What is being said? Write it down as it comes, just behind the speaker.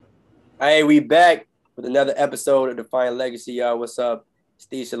Hey, we back with another episode of Define Legacy, y'all. What's up?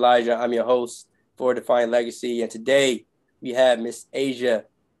 Steve Elijah. I'm your host for Define Legacy, and today we have Miss Asia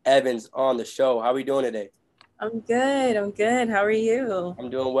Evans on the show. How are we doing today? I'm good. I'm good. How are you? I'm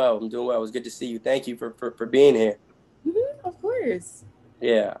doing well. I'm doing well. It was good to see you. Thank you for being here. Of course.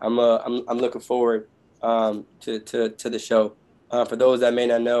 Yeah, I'm looking forward to the show. For those that may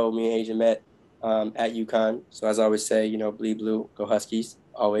not know, me and Asia met at UConn. So as I always say, bleed blue, go Huskies,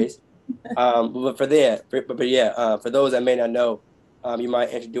 always. For those that may not know, you might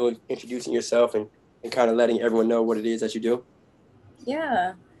introducing yourself and kind of letting everyone know what it is that you do.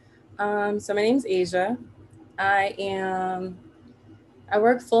 Yeah. So my name's Asia. I am I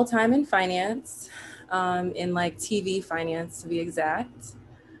work full time in finance, in like TV finance to be exact.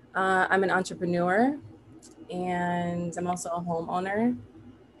 I'm an entrepreneur and I'm also a homeowner.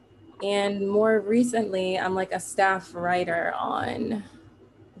 And more recently, I'm like a staff writer on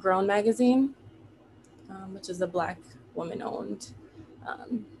Grown Magazine, which is a Black woman owned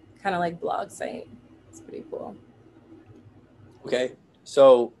um, kind of like blog site. It's pretty cool. Okay,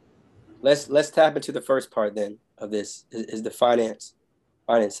 so let's tap into the first part then of this is the finance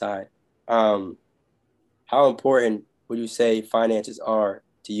side. Um, how important would you say finances are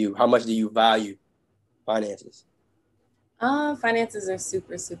to you? How much do you value finances? Finances are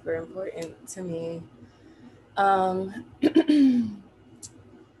super, super important to me. Um,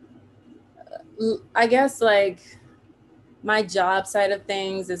 I guess like my job side of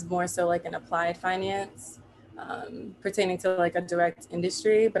things is more so like an applied finance, pertaining to like a direct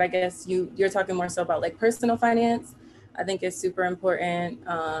industry. But I guess you're talking more so about like personal finance. I think is super important,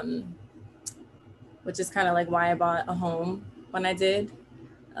 which is kind of like why I bought a home when I did.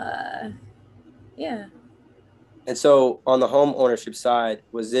 Uh, yeah. And so on the home ownership side,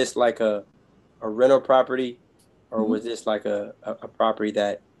 was this like a rental property or Mhm. was this like a property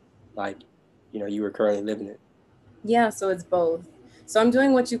that like, you were currently living in? Yeah, so it's both. So I'm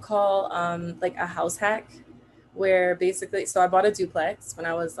doing what you call like a house hack, where basically, so I bought a duplex when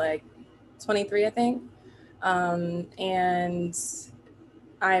I was like 23, I think. And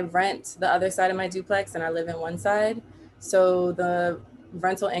I rent the other side of my duplex and I live in one side. So the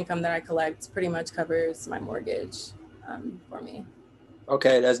rental income that I collect pretty much covers my mortgage for me.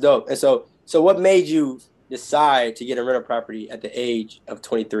 Okay, that's dope. And so what made you decide to get a rental property at the age of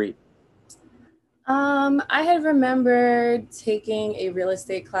 23? I had remembered taking a real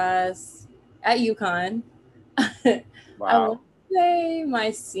estate class at UConn. I want Wow. to say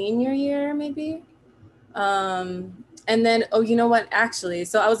my senior year, maybe. And then, oh, you know what? Actually,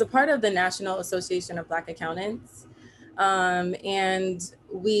 so I was a part of the National Association of Black Accountants. And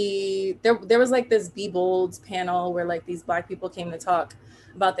there was like this Be Bold panel where like these Black people came to talk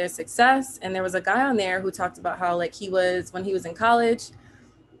about their success. And there was a guy on there who talked about how like when he was in college,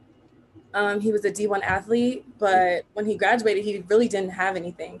 he was a D1 athlete, but when he graduated, he really didn't have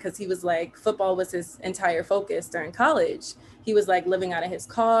anything because he was like, football was his entire focus during college. He was like living out of his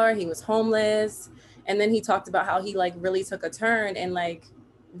car, he was homeless. And then he talked about how he like really took a turn and like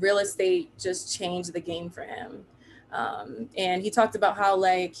real estate just changed the game for him. And he talked about how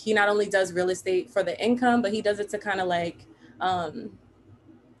like he not only does real estate for the income, but he does it to kind of like um,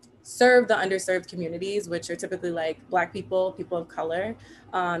 serve the underserved communities, which are typically like Black people, people of color.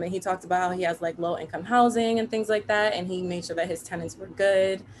 And he talked about how he has like low income housing and things like that. And he made sure that his tenants were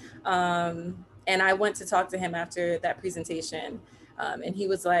good. And I went to talk to him after that presentation. And he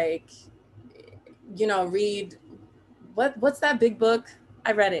was like, read what's that big book?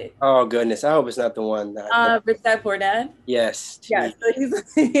 I read it. Oh goodness. I hope it's not the one that Rich Dad Poor Dad. yes. Yeah, Gee.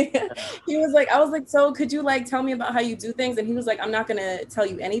 so he was like, I was like, so could you like tell me about how you do things? And he was like, I'm not gonna tell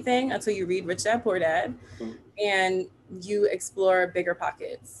you anything until you read Rich Dad Poor Dad and you explore Bigger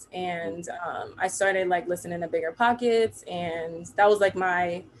Pockets. And I started like listening to Bigger Pockets, and that was like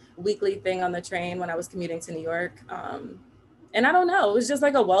my weekly thing on the train when I was commuting to New York. And I don't know, it was just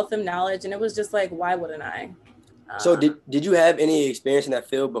like a wealth of knowledge, and it was just like, why wouldn't I? So Uh, did you have any experience in that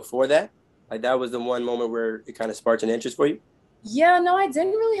field before that? Like that was the one moment where it kind of sparked an interest for you? yeah, no, I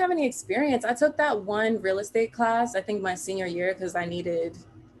didn't really have any experience. I took that one real estate class, I think my senior year, because I needed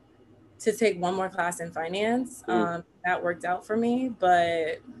to take one more class in finance. Mm. That worked out for me,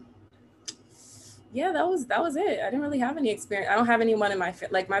 but yeah, that was it. I didn't really have any experience. I don't have anyone in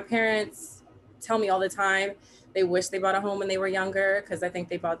like my parents tell me all the time they wish they bought a home when they were younger because I think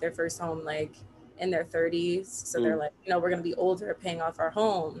they bought their first home like in their 30s. So they're Mm. like, we're gonna be older paying off our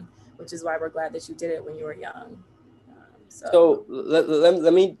home, which is why we're glad that you did it when you were young. So So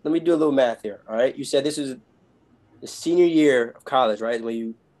let me do a little math here. All right. You said this is the senior year of college, right? When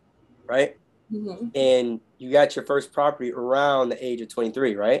you right? mhm. And you got your first property around the age of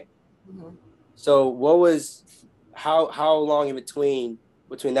 23, right? Mhm. So how long in between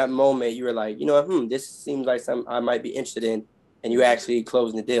that moment you were like, you know, this seems like something I might be interested in, and you actually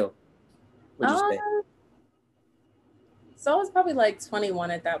closing the deal? Would you say? Um, so I was probably like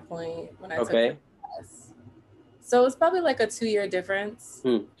 21 at that point when I took the Okay. class. So it was probably like a 2-year difference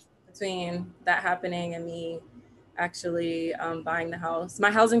Hmm. between that happening and me actually buying the house.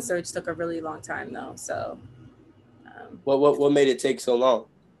 My housing search took a really long time though. So, um, What made it take so long?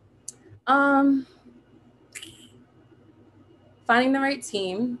 um, finding the right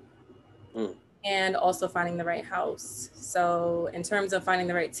team Hmm. and also finding the right house. So, in terms of finding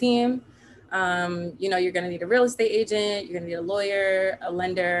the right team, you're going to need a real estate agent, you're going to need a lawyer, a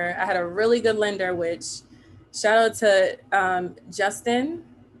lender. I had a really good lender, which shout out to Justin,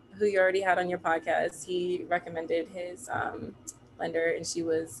 who you already had on your podcast. He recommended his lender, and she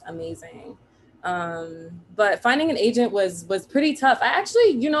was amazing. But finding an agent was pretty tough. I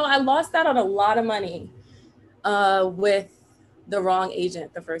actually, I lost out on a lot of money with the wrong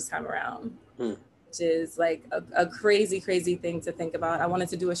agent the first time around, Hmm. which is like a crazy, crazy thing to think about. I wanted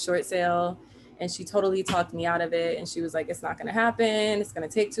to do a short sale and she totally talked me out of it. And she was like, it's not going to happen. It's going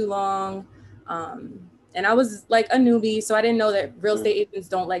to take too long. And I was like a newbie. So I didn't know that real Hmm. estate agents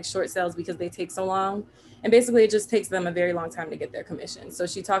don't like short sales because they take so long. And basically it just takes them a very long time to get their commission. So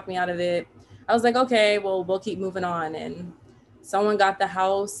she talked me out of it. I was like, okay, well, we'll keep moving on. And someone got the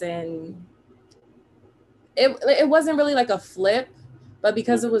house, and it wasn't really like a flip, but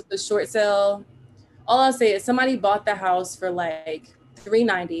because it was the short sale, all I'll say is somebody bought the house for like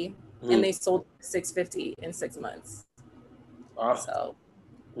 390 and Hmm. they sold 650 in 6 months. Wow. So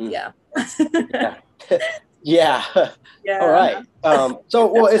Hmm. yeah. Yeah. Yeah. All Yeah. right.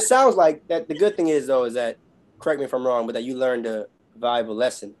 So well, it sounds like that the good thing is though is that, correct me if I'm wrong, but that you learned a valuable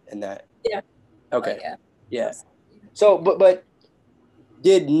lesson in that. Yeah. Oh Okay. yeah. Yeah. Absolutely. So but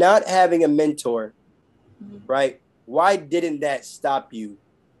did not having a mentor, Mhm. right? Why didn't that stop you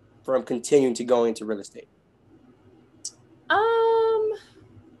from continuing to go into real estate? Um,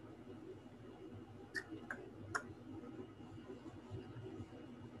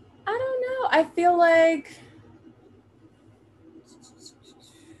 I don't know. I feel like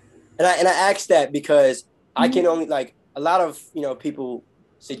And I asked that because I can Mhm. only like a lot of people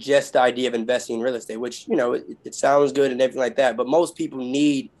suggest the idea of investing in real estate, which it sounds good and everything like that, but most people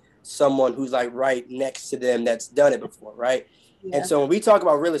need someone who's like right next to them that's done it before, right? And Yeah. so when we talk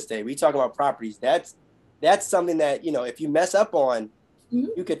about real estate, we talk about properties. That's something that if you mess up on, Mhm.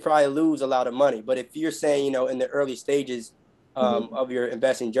 you could probably lose a lot of money. But if you're saying in the early stages Mhm. of your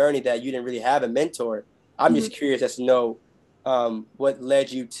investing journey that you didn't really have a mentor, I'm Mhm. just curious as to know what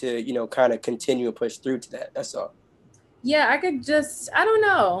led you to kind of continue and push through to that. That's all. Yeah, I don't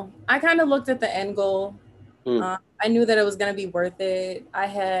know. I kind of looked at the end goal. Mm. I knew that it was going to be worth it. I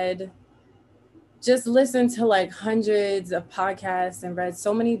had just listened to like hundreds of podcasts and read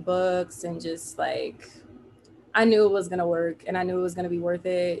so many books, and just like I knew it was going to work, and I knew it was going to be worth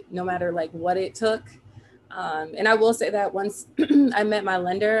it no matter like what it took. And I will say that once I met my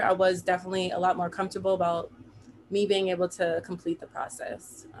lender, I was definitely a lot more comfortable about me being able to complete the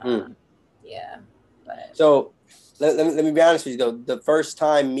process. Mm. Yeah, but So let me be honest with you though. The first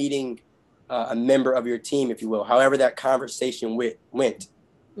time meeting a member of your team, if you will, however that conversation went,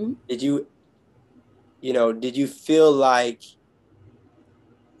 mhm, did you feel like,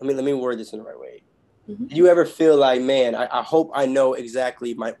 let me word this in the right way. mhm, Did you ever feel like, man, I hope I know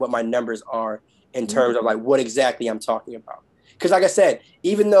exactly what my numbers are in mhm, terms of like what exactly I'm talking about? Because like I said,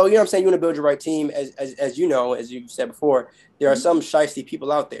 even though what I'm saying, you want to build your right team, as you know, as you said before, there are mhm. some shiesty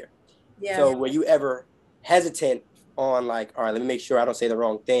people out there. Yeah. So were you ever hesitant on like, all right, let me make sure I don't say the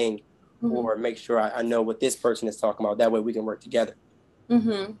wrong thing, Mhm, or make sure I know what this person is talking about? That way we can work together.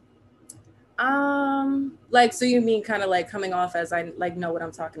 mhm. Like, so you mean kind of like coming off as I like know what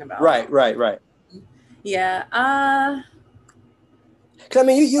I'm talking about? Right, right, right. Yeah. Because I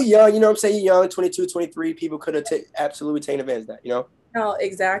mean, you young, what I'm saying, you're young, 22, 23. People could have absolutely taken advantage of that. No,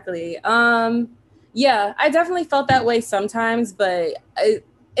 exactly. Yeah, I definitely felt that way sometimes, but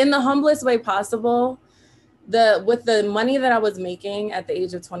in the humblest way possible. With the money that I was making at the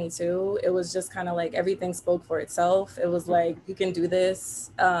age of 22, it was just kind of like everything spoke for itself. It was like, you can do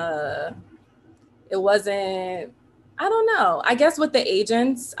this. It wasn't, I don't know. I guess with the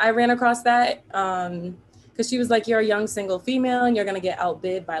agents, I ran across that because she was like, you're a young single female and you're going to get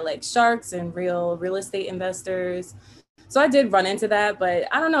outbid by like sharks and real estate investors. So I did run into that, but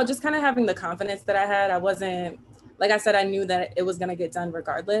I don't know, just kind of having the confidence that I had. I wasn't, like I said, I knew that it was going to get done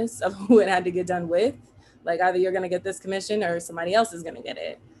regardless of who it had to get done with. Like either you're going to get this commission or somebody else is going to get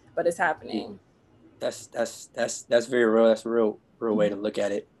it, but it's happening. That's very real. That's a real way to look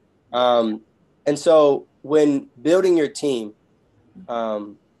at it. And so when building your team,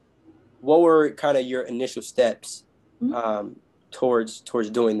 what were kind of your initial steps towards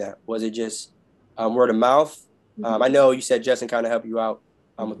doing that? Was it just word of mouth? I know you said Justin kind of helped you out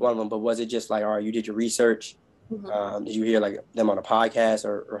with one of them, but was it just like, all right, you did your research? Did you hear like them on a podcast,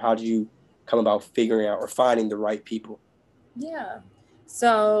 or how did you come about figuring out or finding the right people? Yeah.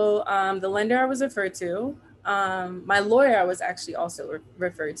 So the lender I was referred to, my lawyer I was actually also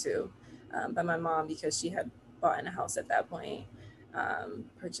referred to by my mom because she had bought a house at that point,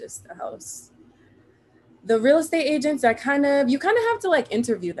 purchased a house. The real estate agents that you kind of have to like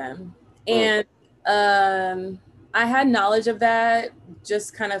interview them. And I had knowledge of that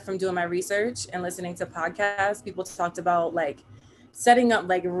just kind of from doing my research and listening to podcasts. People talked about like setting up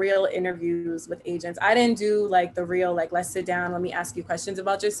like real interviews with agents. I didn't do like the real, like, let's sit down, let me ask you questions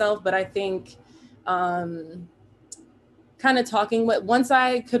about yourself. But I think kind of talking with, once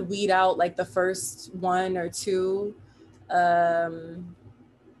I could weed out like the first one or two, it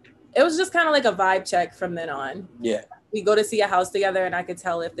was just kind of like a vibe check from then on. Yeah. We go to see a house together and I could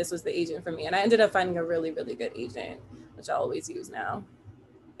tell if this was the agent for me. And I ended up finding a really, really good agent, which I always use now.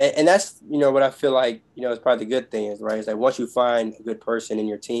 And that's, what I feel like, is probably the good thing is, right? It's like once you find a good person in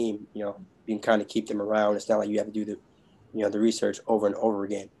your team, you can kind of keep them around. It's not like you have to do the research over and over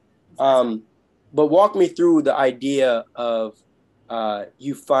again. But walk me through the idea of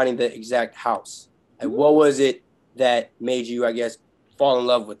you finding the exact house. Like, what was it that made you, I guess, fall in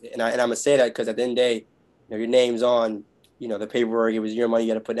love with it? And I'm going to say that because at the end of the day, your name's on, the paperwork. It was your money.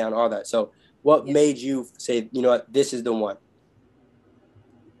 You got to put down all that. So what made you say, what, this is the one?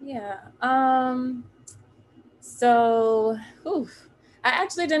 Yeah. So I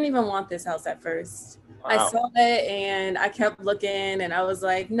actually didn't even want this house at first. Wow. I saw it and I kept looking and I was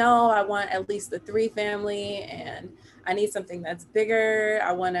like, no, I want at least the 3 family and I need something that's bigger.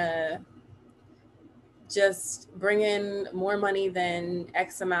 I want to just bring in more money than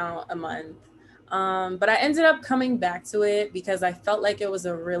X amount a month. But I ended up coming back to it because I felt like it was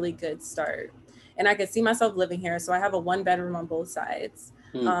a really good start and I could see myself living here. So I have a 1-bedroom on both sides.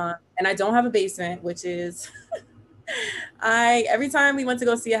 And I don't have a basement, which is, every time we went to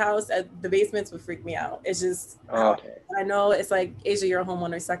go see a house, the basements would freak me out. It's just, I know it's like, Asia, you're a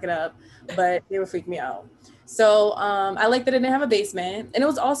homeowner, suck it up, but they would freak me out. So I like that it didn't have a basement. And it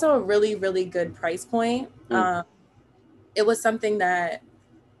was also a really, really good price point. It was something that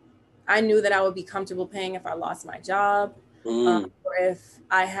I knew that I would be comfortable paying if I lost my job, or if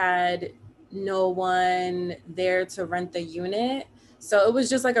I had no one there to rent the unit. So it was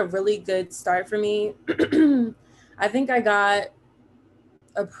just like a really good start for me. I think I got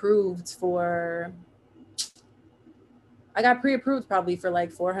pre-approved probably for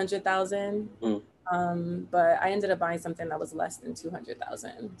like 400,000. But I ended up buying something that was less than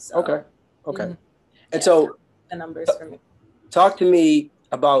 200,000. So, okay. And so the numbers for me. Talk to me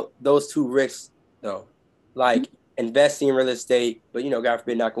about those 2 risks though, like investing in real estate, but God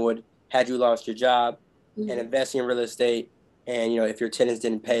forbid, knock on wood, had you lost your job, and investing in real estate, and if your tenants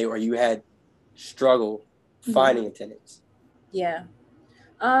didn't pay or you had struggle finding tenants. Yeah.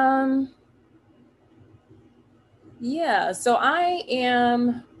 Yeah. So I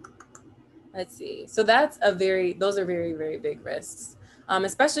am. Let's see. So those are very, very big risks.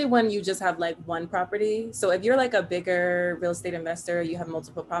 Especially when you just have like one property. So if you're like a bigger real estate investor, you have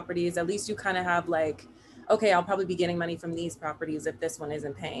multiple properties, at least you kind of have like, okay, I'll probably be getting money from these properties if this one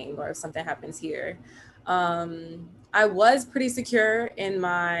isn't paying or if something happens here. I was pretty secure in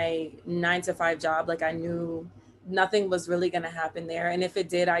my 9-to-5 job. Like I knew nothing was really going to happen there. And if it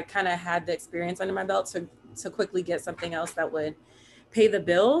did, I kind of had the experience under my belt to quickly get something else that would pay the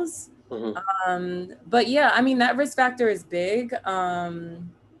bills. But yeah, I mean, that risk factor is big.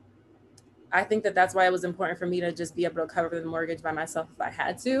 I think that's why it was important for me to just be able to cover the mortgage by myself if I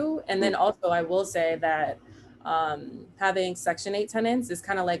had to. And then also I will say that having Section 8 tenants is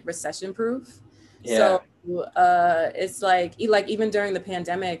kind of like recession proof. Yeah. So it's like even during the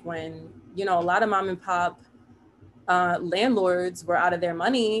pandemic when, a lot of mom and pop landlords were out of their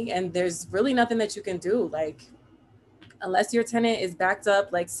money and there's really nothing that you can do. Like, unless your tenant is backed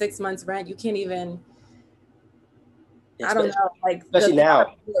up like 6 months rent, you can't even, I don't know, like especially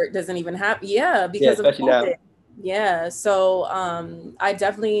now it doesn't even happen. Yeah, because of COVID. Yeah. So I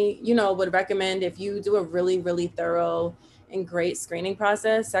definitely, would recommend if you do a really, really thorough and great screening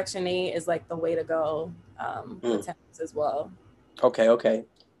process, Section 8 is like the way to go with tenants as well. Okay.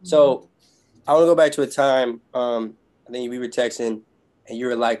 So I want to go back to a time, I think we were texting and you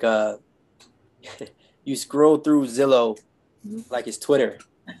were like, you scroll through Zillow like it's Twitter.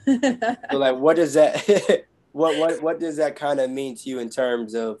 So like, what does that, what does that kind of mean to you in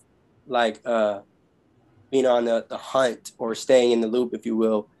terms of like being on the hunt or staying in the loop, if you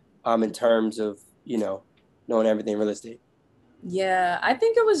will, in terms of, knowing everything real estate? Yeah, I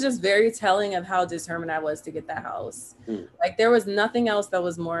think it was just very telling of how determined I was to get that house. Mm. Like there was nothing else that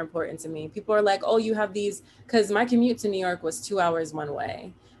was more important to me. People are like, "Oh, you have these," because my commute to New York was 2 hours one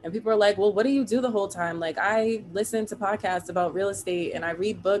way. And people are like, "Well, what do you do the whole time?" Like I listen to podcasts about real estate and I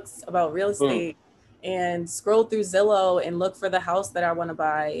read books about real Mm. estate and scroll through Zillow and look for the house that I want to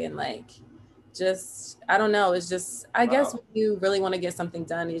buy and like just I don't know, it's just I guess Wow. when you really want to get something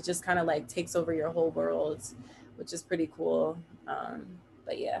done, it just kind of like takes over your whole world, which is pretty cool. Um,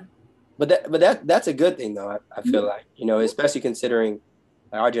 but yeah. But that's a good thing though. I feel like, especially considering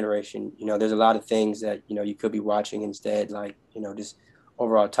our generation, there's a lot of things that, you could be watching instead, like, just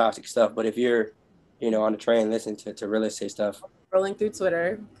overall toxic stuff. But if you're, on the train listening to real estate stuff, Rolling through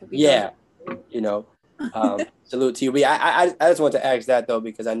Twitter, could be doing yeah, you know, salute to you. But yeah, I just want to ask that though,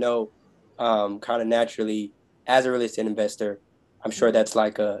 because I know, kind of naturally as a real estate investor, I'm sure that's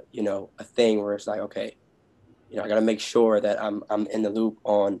like a thing where it's like, okay, I got to make sure that I'm in the loop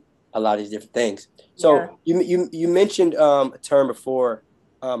on a lot of these different things. yeah. So you mentioned a term before,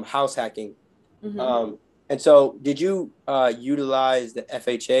 house hacking. Hmm. Um, and so did you utilize the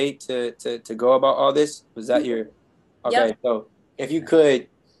FHA to go about all this? Was that your Yep. okay? So if you could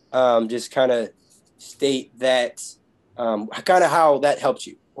just kind of state that, kind of how that helped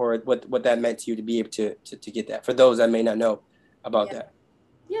you, or what that meant to you to be able to get that, for those that may not know about Yeah. that.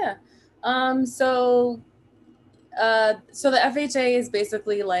 Yeah. So so the FHA is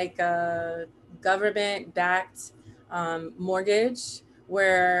basically like a government backed mortgage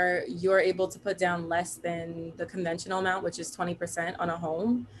where you're able to put down less than the conventional amount, which is 20% on a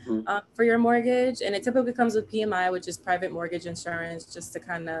home Mm. for your mortgage. And it typically comes with PMI, which is private mortgage insurance, just to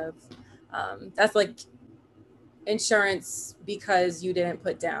kind of, that's like insurance because you didn't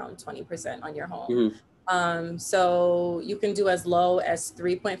put down 20% on your home. Mhm. So you can do as low as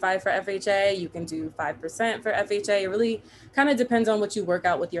 3.5 for FHA. You can do 5% for FHA. It really kind of depends on what you work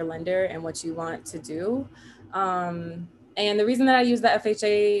out with your lender and what you want to do. And the reason that I use the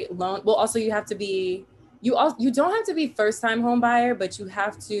FHA loan, well, also you have to be, you don't have to be first time home buyer, but you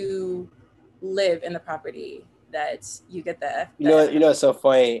have to live in the property that you get It's so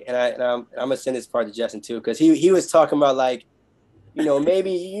funny, and I'm gonna send this part to Justin too, because he was talking about, like,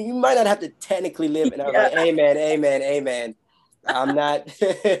 maybe you might not have to technically live, and I was yeah. like, amen, amen, amen. I'm not.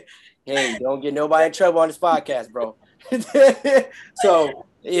 Hey, don't get nobody in trouble on this podcast, bro. So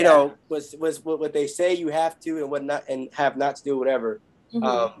Yeah. was what they say you have to and what not and have not to do, whatever.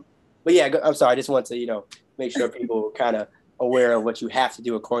 Mhm. But yeah, I'm sorry. I just want to make sure people are kind of aware of what you have to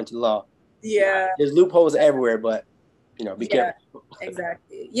do according to the law. Yeah. There's loopholes everywhere, but be Yeah. careful.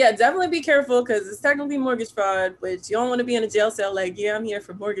 Exactly. Yeah, definitely be careful because it's technically mortgage fraud, which you don't want to be in a jail cell like, yeah, I'm here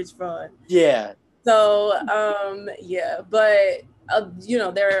for mortgage fraud. Yeah. So, yeah, but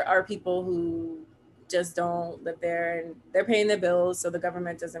there are people who just don't live there and they're paying their bills, so the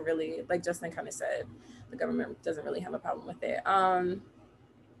government doesn't really, like Justin kind of said, the government doesn't really have a problem with it.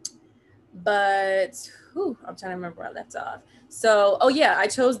 But I'm trying to remember where I left off. So, oh yeah, I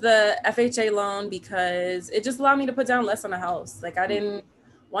chose the FHA loan because it just allowed me to put down less on a house. Like I didn't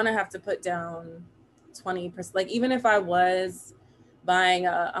want to have to put down 20%. Like even if I was buying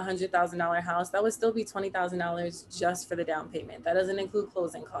a $100,000 house, that would still be $20,000 just for the down payment. That doesn't include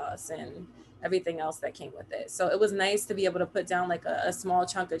closing costs and everything else that came with it. So it was nice to be able to put down like a small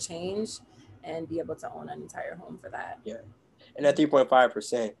chunk of change and be able to own an entire home for that. Yeah. And that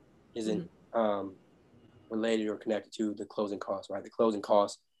 3.5% isn't Mm-hmm. related or connected to the closing cost, right? The closing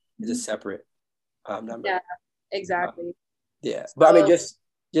cost is a separate number. Yeah, exactly. Yeah, but I mean, So,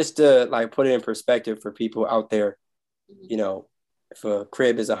 just to like put it in perspective for people out there, mhm, if a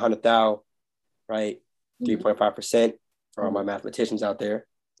crib is 100,000, right, mhm. 3.5% for all my mathematicians out there,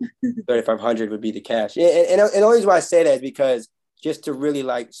 3,500 would be the cash. And the only reason why I say that is because just to really,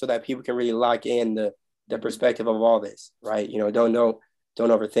 like, so that people can really lock in the perspective of all this, right? Don't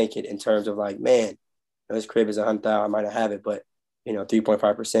overthink it in terms of like, man, this crib is 100,000, I might not have it, but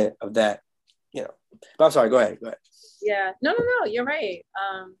 3.5% of that, But I'm sorry, go ahead. Yeah, no, you're right.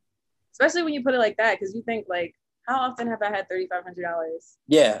 Especially when you put it like that, because you think like, how often have I had $3,500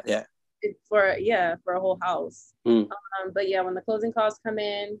 Yeah, yeah. for a whole house? Mm. But yeah, when the closing costs come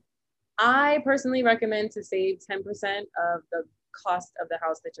in, I personally recommend to save 10% of the cost of the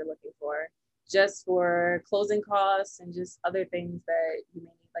house that you're looking for, just for closing costs and just other things that you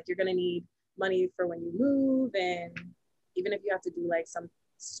may need. Like you're gonna need money for when you move, and even if you have to do like some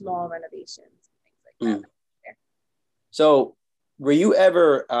small renovations, things like Mm. that. So, were you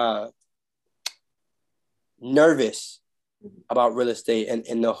ever nervous about real estate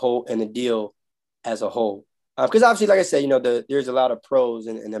and the whole and the deal as a whole? Because obviously, like I said, there's a lot of pros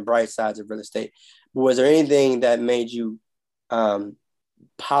and the bright sides of real estate. But was there anything that made you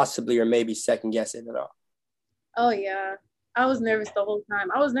possibly or maybe second guess it at all? Oh yeah, I was nervous the whole time.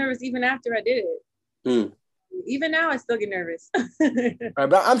 I was nervous even after I did it. Mm. Even now, I still get nervous. Right,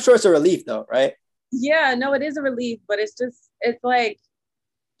 but I'm sure it's a relief, though, right? Yeah, no, it is a relief, but it's like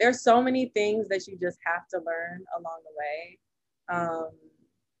there's so many things that you just have to learn along the way.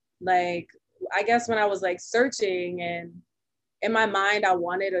 Like, I guess when I was like searching, and in my mind, I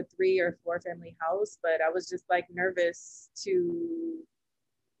wanted a 3 or 4 family house, but I was just like nervous to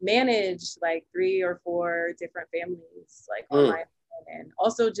manage like 3 or 4 different families like on my own, and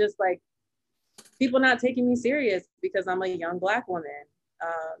also just like people not taking me serious because I'm a young Black woman,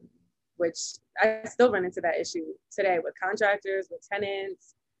 which I still run into that issue today with contractors, with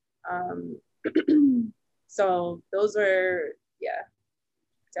tenants. So those were, yeah.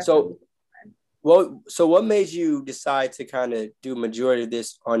 Definitely. So what made you decide to kind of do majority of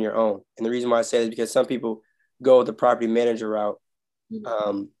this on your own? And the reason why I say that is because some people go the property manager route,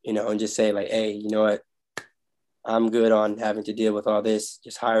 and just say like, hey, you know what, I'm good on having to deal with all this,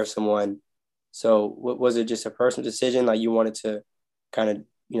 just hire someone. So what was it, just a personal decision? Like you wanted to kind of,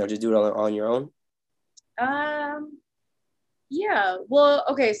 just do it on your own? Yeah, well,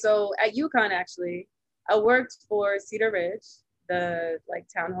 okay. So at UConn, actually, I worked for Cedar Ridge, the like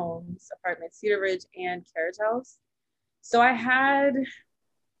townhomes, apartments, Cedar Ridge and Carriage House. So I had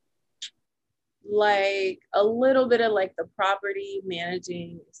like a little bit of like the property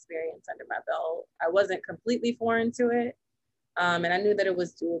managing experience under my belt. I wasn't completely foreign to it. And I knew that it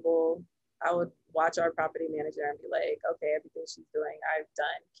was doable. I would watch our property manager and be like, okay, everything she's doing, I've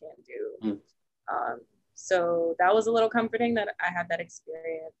done, can do. So that was a little comforting that I had that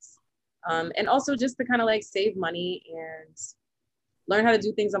experience. And also just to kind of like save money and learn how to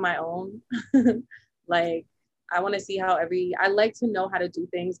do things on my own. Like, I want to see I like to know how to do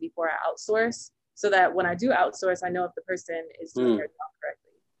things before I outsource, so that when I do outsource, I know if the person is doing their job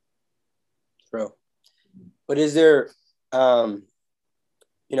correctly. True. But is there, and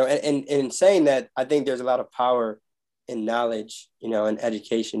in saying that, I think there's a lot of power in knowledge, and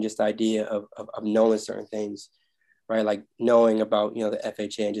education, just the idea of knowing certain things, right? Like knowing about, the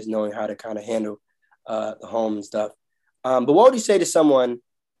FHA and just knowing how to kind of handle the home and stuff. But what would you say to someone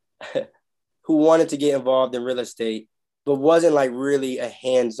who wanted to get involved in real estate, but wasn't like really a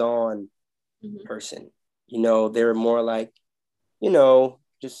hands-on person? They were more like,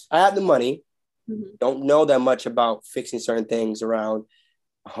 just I have the money, don't know that much about fixing certain things around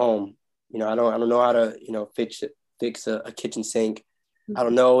a home. I don't know how to, fix a kitchen sink. I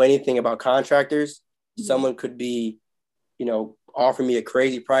don't know anything about contractors. Someone could be, offer me a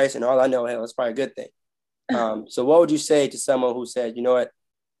crazy price, and all I know, hey, that's probably a good thing. So what would you say to someone who said, you know what,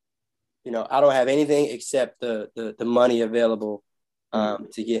 I don't have anything except the money available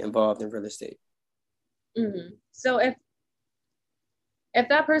to get involved in real estate? So if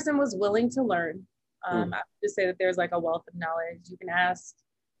that person was willing to learn, I would just say that there's like a wealth of knowledge.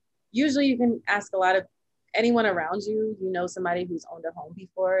 Usually you can ask a lot of anyone around you, somebody who's owned a home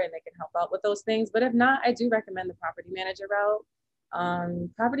before and they can help out with those things. But if not, I do recommend the property manager route.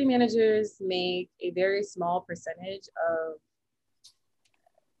 Property managers make a very small percentage of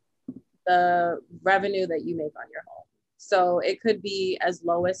the revenue that you make on your home. So it could be as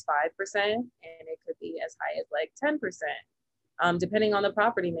low as 5%, and it could be as high as like 10%, depending on the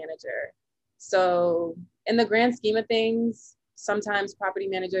property manager. So in the grand scheme of things, sometimes property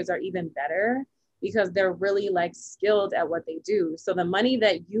managers are even better because they're really like skilled at what they do. So the money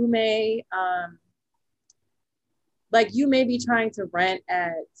that you may, you may be trying to rent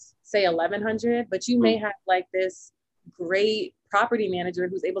at say $1,100, but you may have like this great property manager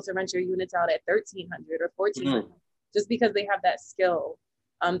who's able to rent your units out at $1,300 or $1,400, just because they have that skill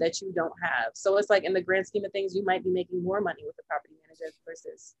that you don't have. So it's like in the grand scheme of things, you might be making more money with the property manager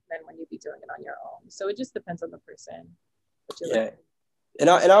versus than when you'd be doing it on your own. So it just depends on the person. Yeah. And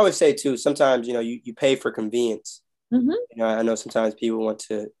I always say too, sometimes, you pay for convenience. I know sometimes people want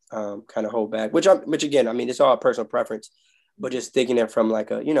to kind of hold back, which again, I mean, it's all personal preference, but just thinking it from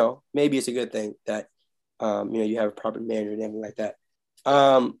like maybe it's a good thing that, you have a property manager and everything like that.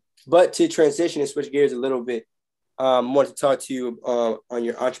 But to transition and switch gears a little bit, I want to talk to you on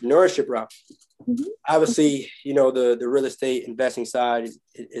your entrepreneurship route. Obviously, the real estate investing side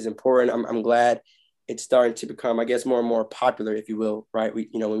is important. I'm glad it's starting to become, I guess, more and more popular, if you will, right?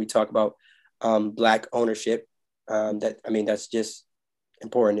 When we talk about Black ownership, that's just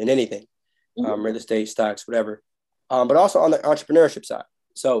important in anything, real estate, stocks, whatever. But also on the entrepreneurship side.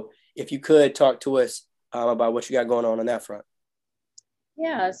 So if you could talk to us about what you got going on that front.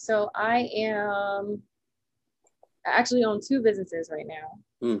 Yeah, so I actually own two businesses right now.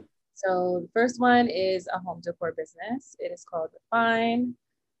 Mm. So the first one is a home decor business. It is called Refine.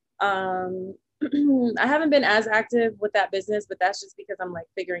 I haven't been as active with that business, but that's just because I'm like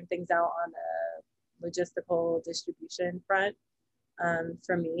figuring things out on a logistical distribution front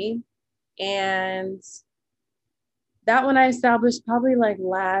for me. And that one I established probably like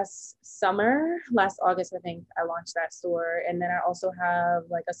last August, I think I launched that store. And then I also have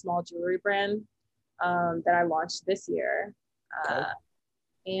like a small jewelry brand that I launched this year. Okay.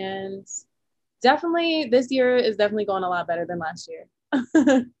 And definitely this year is definitely going a lot better than last year.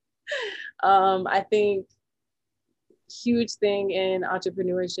 I think huge thing in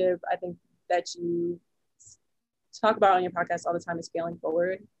entrepreneurship, I think that you talk about on your podcast all the time is failing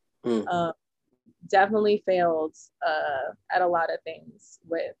forward. Mm. Definitely failed at a lot of things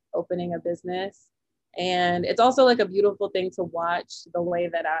with opening a business. And it's also like a beautiful thing to watch the way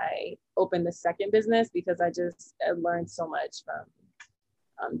that I opened the second business, because I learned so much from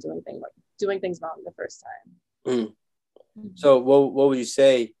doing things wrong the first time. Mm. So what would you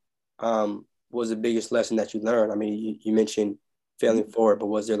say was the biggest lesson that you learned? I mean, you mentioned failing forward, but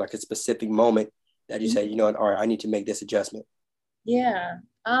was there like a specific moment that you say, you know what, all right, I need to make this adjustment? Yeah.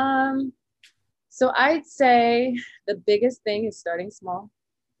 So I'd say the biggest thing is starting small.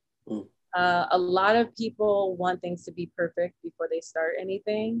 Mm. A lot of people want things to be perfect before they start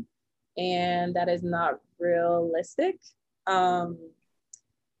anything, and that is not realistic.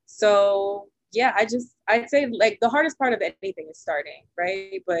 So yeah, I'd say like the hardest part of anything is starting,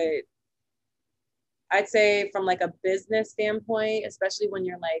 right? But I'd say from like a business standpoint, especially when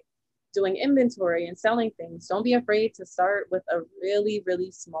you're like doing inventory and selling things, don't be afraid to start with a really,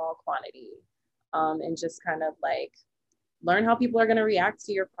 really small quantity, and just kind of like learn how people are going to react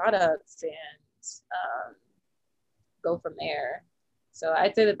to your products and go from there. So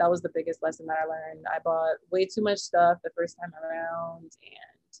I'd say that was the biggest lesson that I learned. I bought way too much stuff the first time around,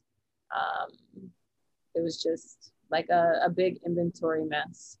 and it was just like a big inventory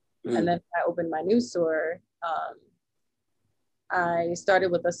mess. Mm. And then I opened my new store. I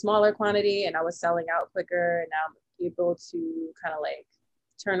started with a smaller quantity and I was selling out quicker, and now I'm able to kind of like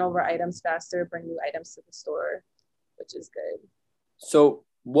turn over items faster, bring new items to the store, which is good. So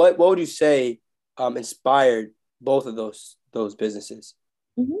what would you say inspired both of those businesses?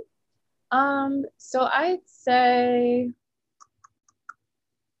 So I'd say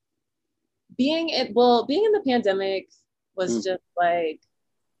being in the pandemic was just like,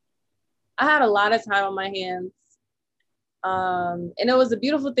 I had a lot of time on my hands. And it was a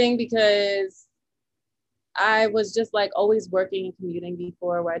beautiful thing because I was just like always working and commuting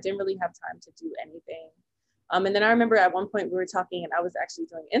before, where I didn't really have time to do anything. And then I remember at one point we were talking and I was actually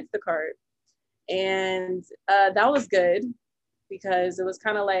doing Instacart, and that was good because it was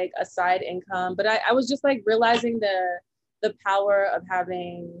kind of like a side income. But I was just like realizing the power of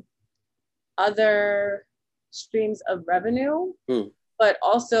having other streams of revenue, but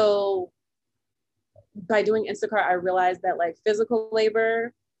also by doing Instacart, I realized that like physical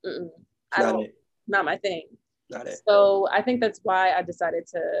labor, not my thing. Not it. So I think that's why I decided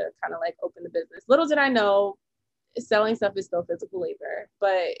to kind of like open the business. Little did I know, selling stuff is still physical labor,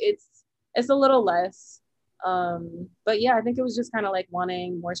 but it's a little less. But yeah, I think it was just kind of like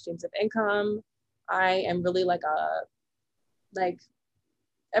wanting more streams of income. I am really like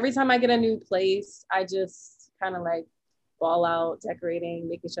every time I get a new place, I just kind of like ball out decorating,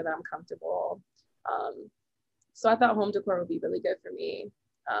 making sure that I'm comfortable. So I thought home decor would be really good for me.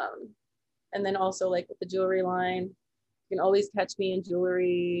 And then also like with the jewelry line, you can always catch me in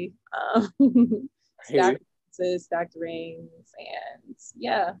jewelry, stacked rings, and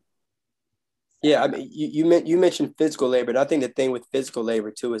yeah. Yeah, I mean, you mentioned physical labor, and I think the thing with physical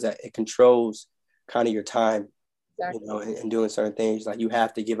labor too is that it controls kind of your time, exactly. You know, and doing certain things. Like you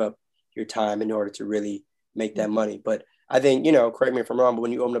have to give up your time in order to really make that money. But I think, you know, correct me if I'm wrong, but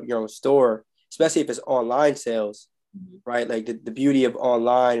when you open up your own store, especially if it's online sales, right? Like the beauty of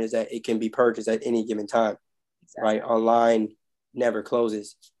online is that it can be purchased at any given time, right? Online never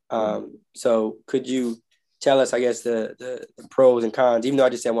closes. So could you tell us, I guess, the pros and cons, even though I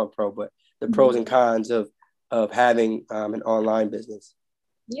just said one pro, but the pros and cons of having an online business?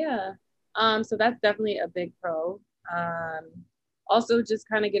 Yeah. So that's definitely a big pro. Also just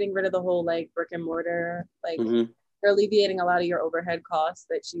kind of getting rid of the whole like brick and mortar, like you're alleviating a lot of your overhead costs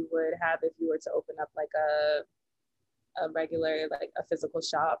that you would have if you were to open up like a regular, like a physical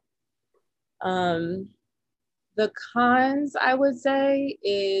shop. The cons, I would say,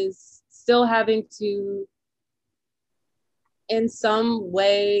 is still having to, in some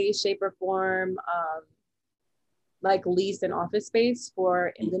way, shape, or form, like lease an office space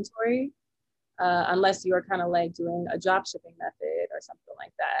for inventory, unless you're kind of like doing a drop shipping method or something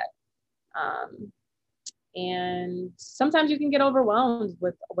like that. And sometimes you can get overwhelmed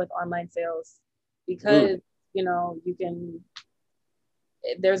with online sales because you can,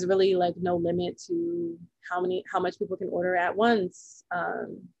 there's really like no limit to how much people can order at once.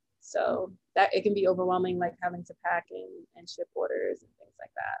 So that it can be overwhelming, like having to pack and ship orders and things like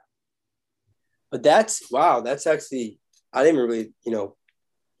that. But that's actually, I didn't really,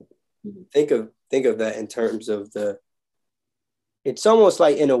 think of that in terms of it's almost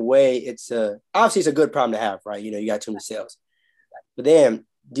like, in a way, obviously it's a good problem to have, right? You got too many sales. But damn,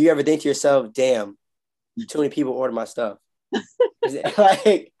 do you ever think to yourself, damn, too many people order my stuff? Is it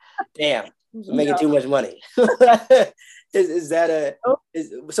like, damn, I'm making too much money? is that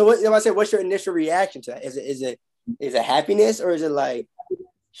so what, if I say, what's your initial reaction to that? Is it happiness, or is it like,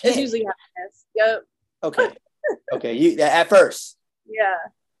 it's usually happiness? Yep. Okay, you at first. Yeah.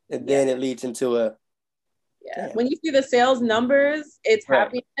 And then it leads into a, damn. When you see the sales numbers, it's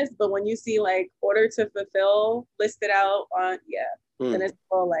happiness, but when you see like order to fulfill listed out on, then it's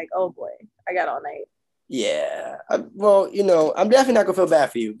all like, oh boy, I got all night. Yeah. Well, I'm definitely not gonna feel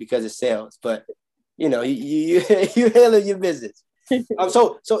bad for you because it's sales, but you handle your business.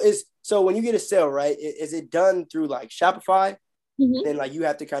 So when you get a sale, right, is it done through like Shopify? And then like you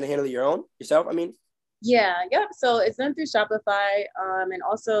have to kind of handle it yourself? I mean. Yeah, yep. So it's done through Shopify. And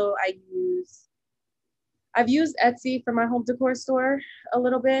also I've used Etsy for my home decor store a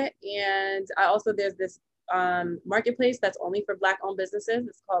little bit. And there's this marketplace that's only for Black owned businesses.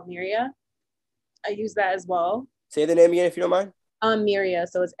 It's called Miria. I use that as well. Say the name again if you don't mind. Miria.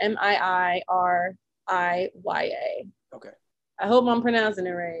 So it's Miiriya. Okay. I hope I'm pronouncing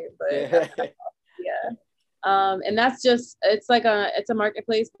it right, but yeah. And that's just, it's a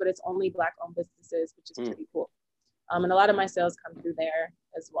marketplace, but it's only Black owned businesses, which is pretty cool. And a lot of my sales come through there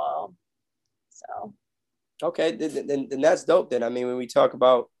as well. So. Okay, then that's dope. Then I mean, when we talk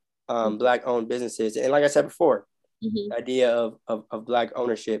about Black owned businesses, and like I said before, the idea of Black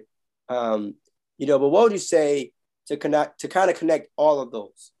ownership, but what would you say to kind of connect all of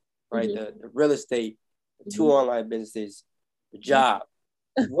those, right? The real estate, the 2 online businesses, the job.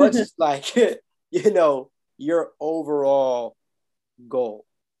 What's like, your overall goal?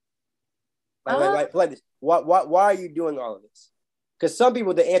 Like this. Why are you doing all of this? Because some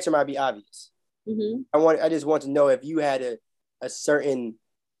people, the answer might be obvious. I just want to know if you had a certain,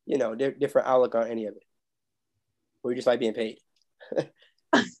 different outlook on any of it, or you just like being paid.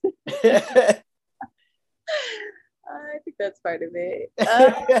 I think that's part of it.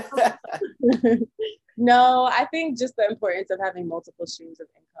 No, I think just the importance of having multiple streams of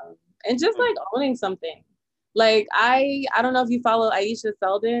income and just like owning something. Like I don't know if you follow Aisha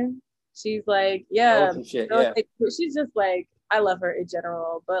Selden. She's like, she's just like, I love her in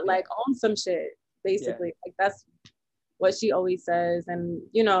general, but like own some shit, basically. Like that's what she always says. And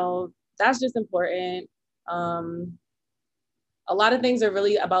that's just important. A lot of things are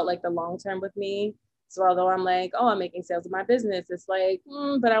really about like the long term with me. So although I'm like, oh, I'm making sales of my business, it's like,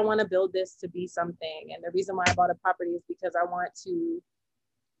 but I want to build this to be something. And the reason why I bought a property is because I want to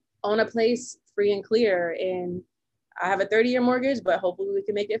own a place free and clear. And I have a 30-year mortgage, but hopefully we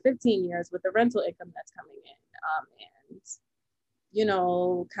can make it 15 years with the rental income that's coming in.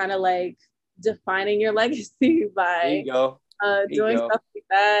 And, kind of like defining your legacy by doing stuff like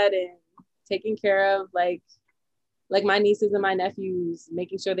that and taking care of like my nieces and my nephews,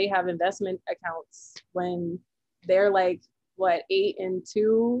 making sure they have investment accounts when they're like, 8 and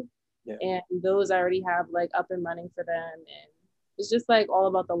 2. Yeah. And those I already have like up and running for them. And it's just like all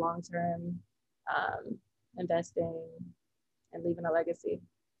about the long-term investing and leaving a legacy.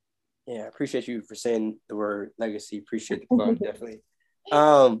 Yeah, I appreciate you for saying the word legacy. Appreciate the plug, definitely.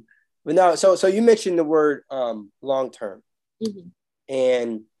 But no, so you mentioned the word long-term.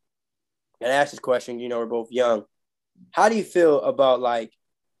 And I asked this question, we're both young. How do you feel about like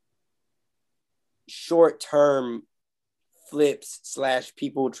short-term flips /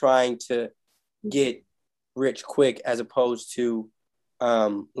 people trying to get rich quick as opposed to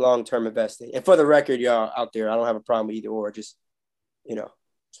long-term investing? And for the record, y'all out there, I don't have a problem with either or. Just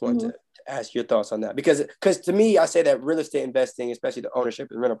wanted to ask your thoughts on that because to me, I say that real estate investing, especially the ownership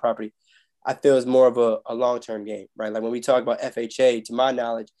and rental property, I feel is more of a long-term game, right? Like when we talk about FHA, to my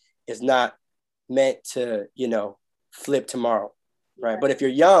knowledge, it's not meant to flip tomorrow, right? But if you're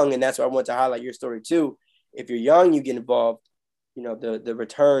young, and that's why I want to highlight your story too, if you're young, you get involved, the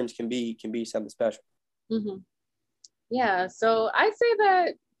returns can be something special. Yeah, so I'd say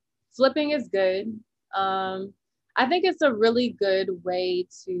that flipping is good. I think it's a really good way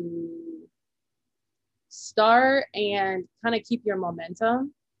start and kind of keep your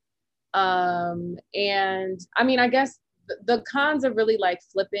momentum. And I mean, I guess the cons of really like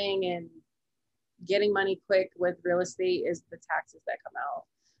flipping and getting money quick with real estate is the taxes that come out.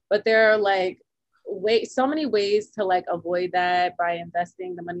 But there are like so many ways to like avoid that by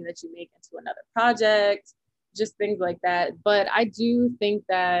investing the money that you make into another project, just things like that. But I do think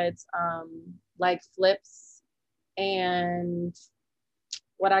that like flips and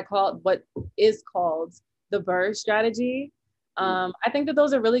what is called the BRRRR strategy. I think that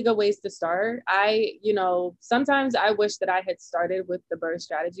those are really good ways to start. Sometimes I wish that I had started with the BRRRR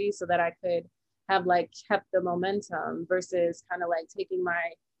strategy so that I could have like kept the momentum versus kind of like taking my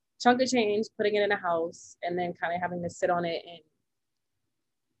chunk of change, putting it in a house, and then kind of having to sit on it and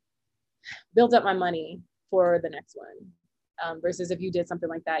build up my money for the next one. Versus if you did something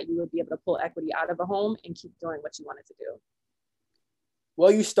like that, you would be able to pull equity out of a home and keep doing what you wanted to do.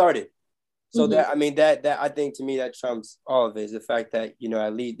 Well, you started. So that, I mean, that I think to me that trumps all of it is the fact that,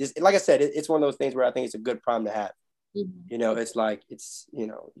 at least this, like I said, it's one of those things where I think it's a good problem to have. It's like,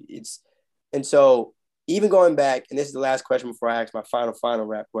 and so even going back, and this is the last question before I ask my final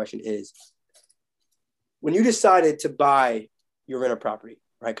wrap question is, when you decided to buy your rental property,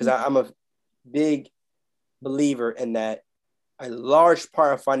 right? Because I'm a big believer in that a large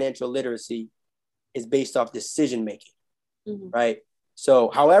part of financial literacy is based off decision making, right?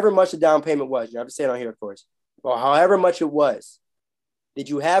 So however much the down payment was, you have to say it on here, of course, well, however much it was, did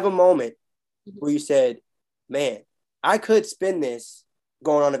you have a moment where you said, man, I could spend this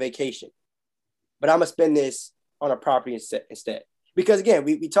going on a vacation, but I'm going to spend this on a property instead? Because again,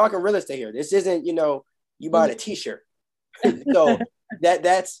 we talking real estate here. This isn't, you buying a t-shirt. So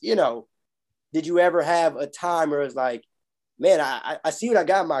that's, did you ever have a time where it's like, man, I see what I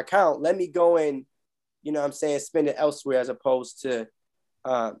got in my account. Let me go and, spend it elsewhere as opposed to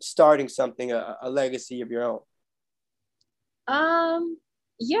starting something, a legacy of your own?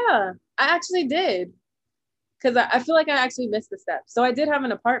 Yeah, I actually did. Because I feel like I actually missed the step. So I did have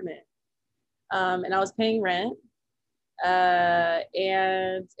an apartment and I was paying rent.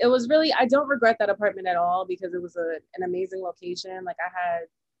 And it was really, I don't regret that apartment at all because it was an amazing location. Like I had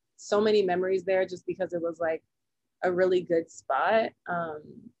so many memories there just because it was like a really good spot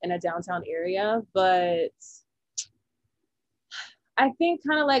in a downtown area. But I think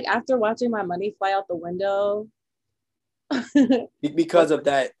kind of like after watching my money fly out the window. Because of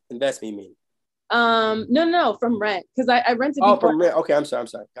that investment, you mean? No, from rent. Because I rented. Oh, from rent. Okay, I'm sorry.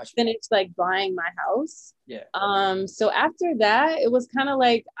 Gotcha. Finished like buying my house. Yeah. So after that, it was kind of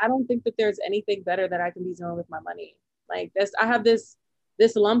like, I don't think that there's anything better that I can be doing with my money. Like this, I have this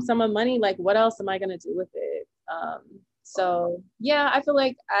lump sum of money. Like, what else am I gonna do with it? So yeah, I feel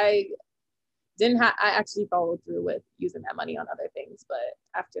like I actually followed through with using that money on other things, but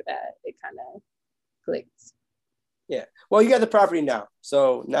after that, it kind of clicked. Yeah. Well, you got the property now,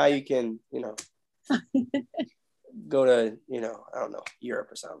 so now you can, go to, I don't know,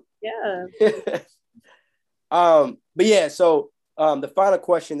 Europe or something. Yeah. But yeah, so the final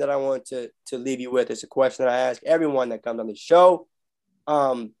question that I want to leave you with is a question that I ask everyone that comes on the show.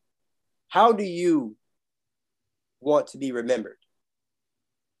 How do you want to be remembered?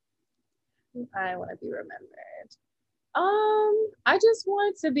 I want to be remembered. I just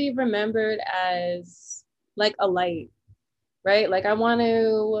want to be remembered as like a light, right? Like I want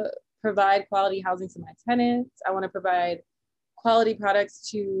to provide quality housing to my tenants. I want to provide quality products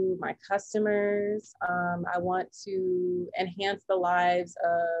to my customers. I want to enhance the lives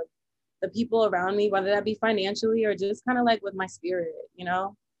of the people around me, whether that be financially or just kind of like with my spirit,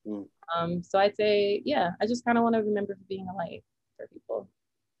 So I'd say, yeah, I just kind of want to remember being a light for people.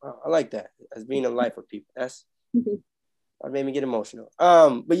 Wow, I like that, as being a light for people. That's that made me get emotional.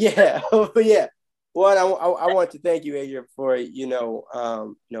 But yeah. Well, I want to thank you, Adria, for being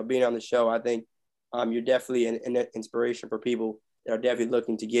on the show. I think you're definitely an inspiration for people that are definitely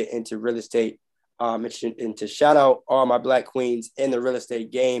looking to get into real estate. And to shout out all my Black queens in the real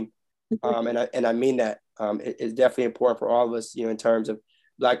estate game. And I mean that. It's definitely important for all of us, in terms of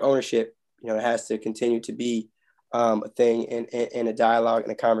Black ownership. It has to continue to be a thing and a dialogue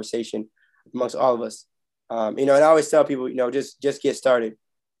and a conversation amongst all of us. And I always tell people, just get started,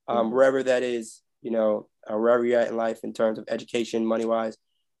 wherever that is, wherever you're at in life in terms of education, money wise,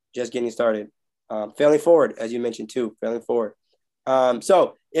 just getting started, failing forward, as you mentioned too, failing forward.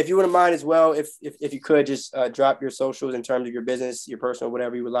 So if you wouldn't mind as well, if you could just drop your socials in terms of your business, your personal,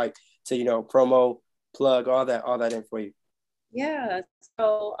 whatever you would like to, promo, plug, all that in for you. Yeah.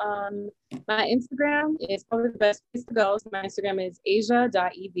 So my Instagram is probably the best place to go. So my Instagram is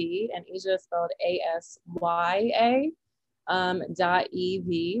asya.ev, and Asya is spelled ASYA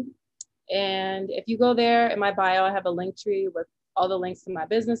 .ev. And if you go there in my bio, I have a link tree with all the links to my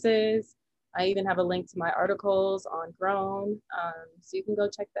businesses. I even have a link to my articles on Grown. So you can go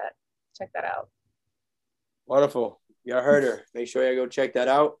check that out. Wonderful. Y'all heard her. Make sure you go check that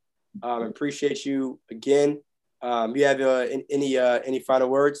out. Appreciate you again. You have any final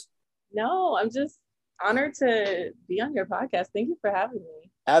words? No, I'm just honored to be on your podcast. Thank you for having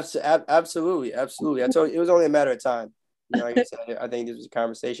me. Absolutely. I told you it was only a matter of time. You know, like I said, I think this was a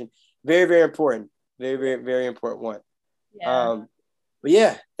conversation. Very, very important. Very, very, very important one. Yeah. But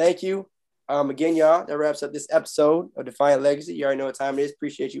yeah, thank you. Again, y'all, that wraps up this episode of Defiant Legacy. You already know what time it is.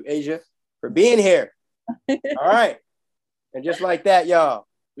 Appreciate you, Asia, for being here. All right. And just like that, y'all,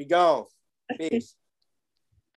 we gone. Peace.